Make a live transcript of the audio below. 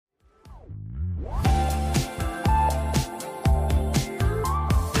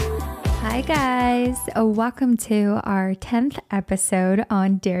Hi guys, welcome to our 10th episode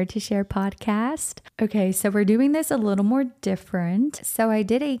on Dare to Share podcast. Okay, so we're doing this a little more different. So I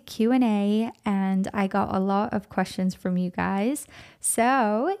did a Q&A and I got a lot of questions from you guys.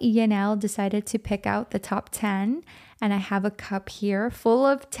 So Yanel decided to pick out the top 10 and I have a cup here full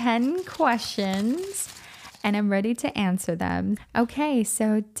of 10 questions and I'm ready to answer them. Okay,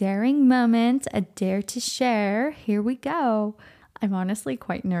 so daring moment, a dare to share. Here we go. I'm honestly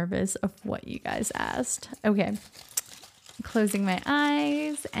quite nervous of what you guys asked. Okay, closing my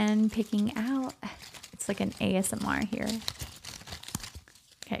eyes and picking out. It's like an ASMR here.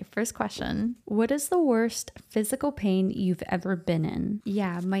 Okay, first question. What is the worst physical pain you've ever been in?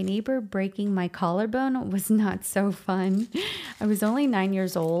 Yeah, my neighbor breaking my collarbone was not so fun. I was only 9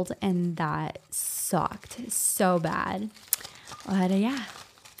 years old and that sucked so bad. But yeah.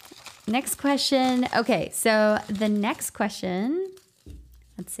 Next question. Okay, so the next question,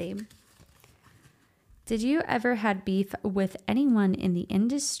 let's see. Did you ever had beef with anyone in the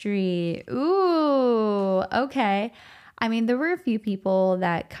industry? Ooh, okay. I mean, there were a few people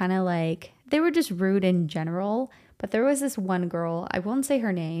that kind of like, they were just rude in general, but there was this one girl, I won't say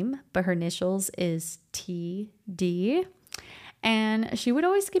her name, but her initials is TD. And she would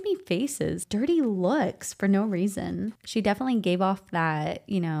always give me faces, dirty looks for no reason. She definitely gave off that,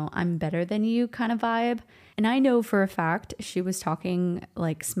 I'm better than you kind of vibe. And I know for a fact she was talking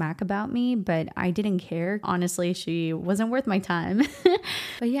like smack about me, but I didn't care. Honestly, she wasn't worth my time.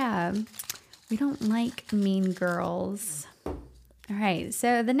 But yeah, we don't like mean girls. All right,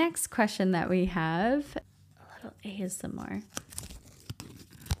 so the next question that we have, a little ASMR.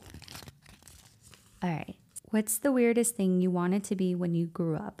 All right. What's the weirdest thing you wanted to be when you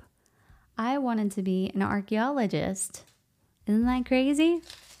grew up? I wanted to be an archaeologist. Isn't that crazy?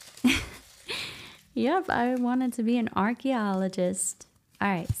 Yep, I wanted to be an archaeologist. All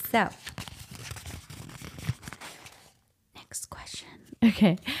right, so next question.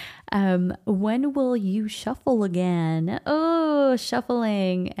 Okay. When will you shuffle again? Oh,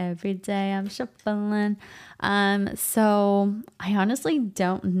 shuffling. Every day I'm shuffling. So I honestly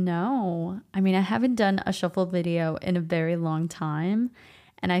don't know. I mean, I haven't done a shuffle video in a very long time.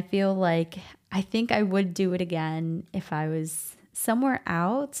 And I feel like I think I would do it again if I was somewhere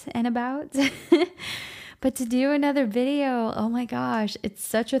out and about. But to do another video, oh my gosh, it's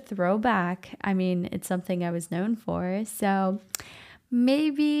such a throwback. I mean, it's something I was known for. So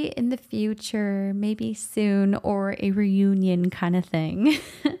maybe in the future, maybe soon, or a reunion kind of thing.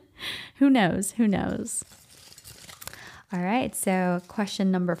 Who knows? Who knows? All right, so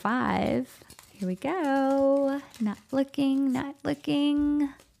question number 5. Here we go. Not looking, not looking.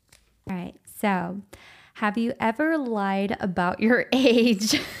 All right, so have you ever lied about your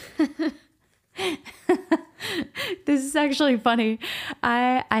age? This is actually funny.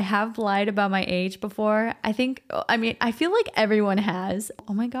 I have lied about my age before. I feel like everyone has.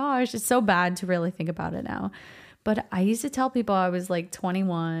 Oh my gosh, it's so bad to really think about it now. But I used to tell people I was like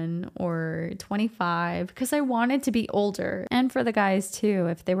 21 or 25 because I wanted to be older. And for the guys too,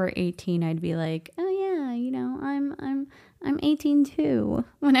 if they were 18, I'd be like, oh yeah, I'm 18 too.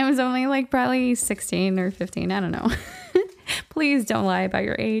 When I was only like probably 16 or 15, I don't know. Please don't lie about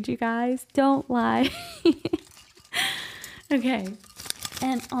your age, you guys. Don't lie. Okay.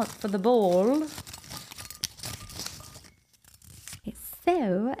 And out for the bowl. Okay,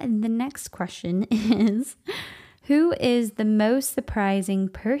 so the next question is, who is the most surprising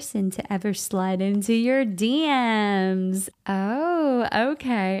person to ever slide into your DMs? Oh,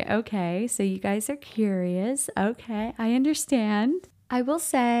 okay. So you guys are curious. Okay, I understand. I will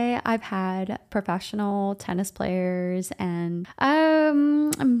say I've had professional tennis players and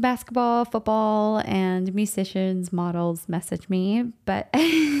basketball, football, and musicians, models message me, but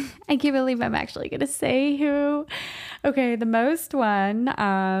I can't believe I'm actually going to say who. Okay, the most one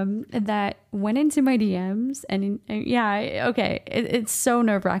that went into my DMs, and yeah, okay, it's so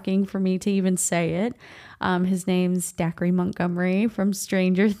nerve-wracking for me to even say it. His name's Dacry Montgomery from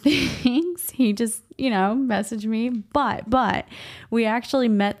Stranger Things. He just, messaged me, but we actually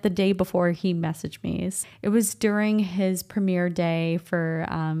met the day before he messaged me. It was during his premiere day for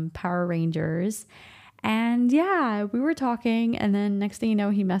Power Rangers. And yeah, we were talking, and then next thing you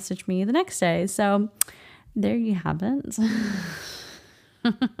know, he messaged me the next day. So there you have it.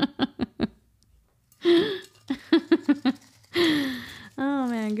 Oh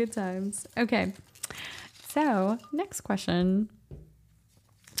man, good times. Okay. So, next question.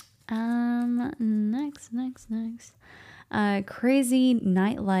 Next. Crazy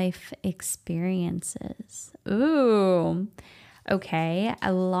nightlife experiences. Ooh. Okay,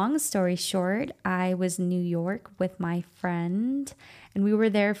 a long story short, I was in New York with my friend and we were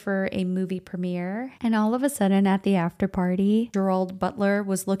there for a movie premiere. And all of a sudden at the after party, Gerald Butler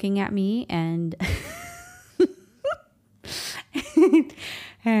was looking at me and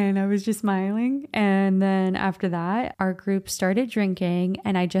and I was just smiling. And then after that, our group started drinking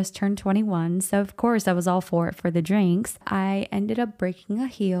and I just turned 21. So of course I was all for it for the drinks. I ended up breaking a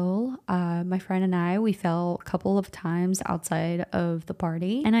heel. My friend and I, we fell a couple of times outside of the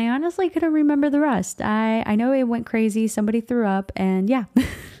party and I honestly couldn't remember the rest. I know it went crazy. Somebody threw up and yeah,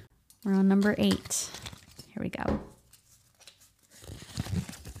 we're on number 8. Here we go.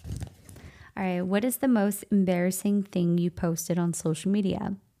 All right, what is the most embarrassing thing you posted on social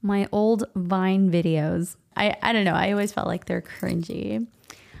media? My old Vine videos. I don't know. I always felt like they're cringy.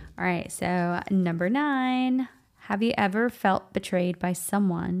 All right, so number 9. Have you ever felt betrayed by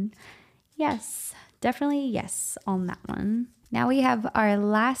someone? Yes, definitely yes on that one. Now we have our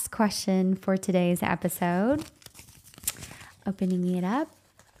last question for today's episode. Opening it up.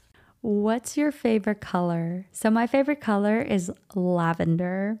 What's your favorite color? So my favorite color is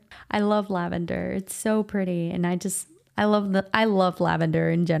lavender. I love lavender. It's so pretty and I love lavender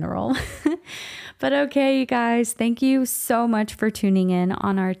in general. But okay, you guys, thank you so much for tuning in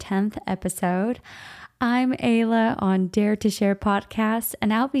on our 10th episode. I'm Ayla on Dare to Share podcast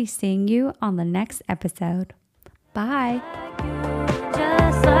and I'll be seeing you on the next episode. Bye.